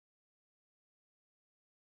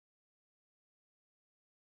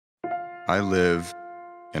I live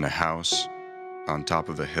in a house on top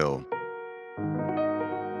of a hill.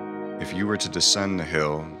 If you were to descend the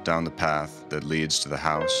hill down the path that leads to the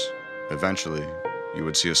house, eventually you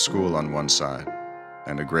would see a school on one side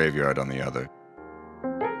and a graveyard on the other.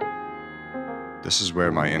 This is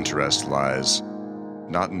where my interest lies,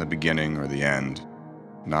 not in the beginning or the end,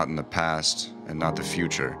 not in the past and not the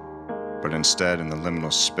future, but instead in the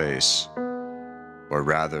liminal space, or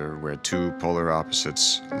rather where two polar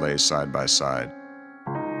opposites lay side by side.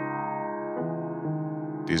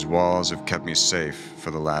 These walls have kept me safe for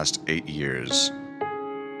the last 8 years.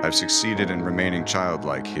 I've succeeded in remaining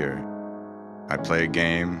childlike here. I play a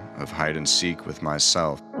game of hide and seek with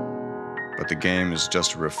myself, but the game is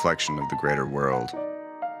just a reflection of the greater world.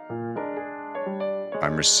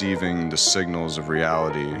 I'm receiving the signals of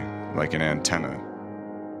reality like an antenna,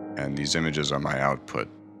 and these images are my output.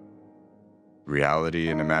 Reality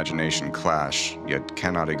and imagination clash, yet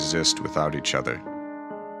cannot exist without each other.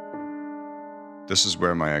 This is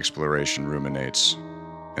where my exploration ruminates,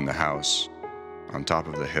 in the house, on top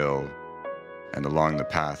of the hill, and along the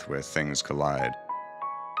path where things collide.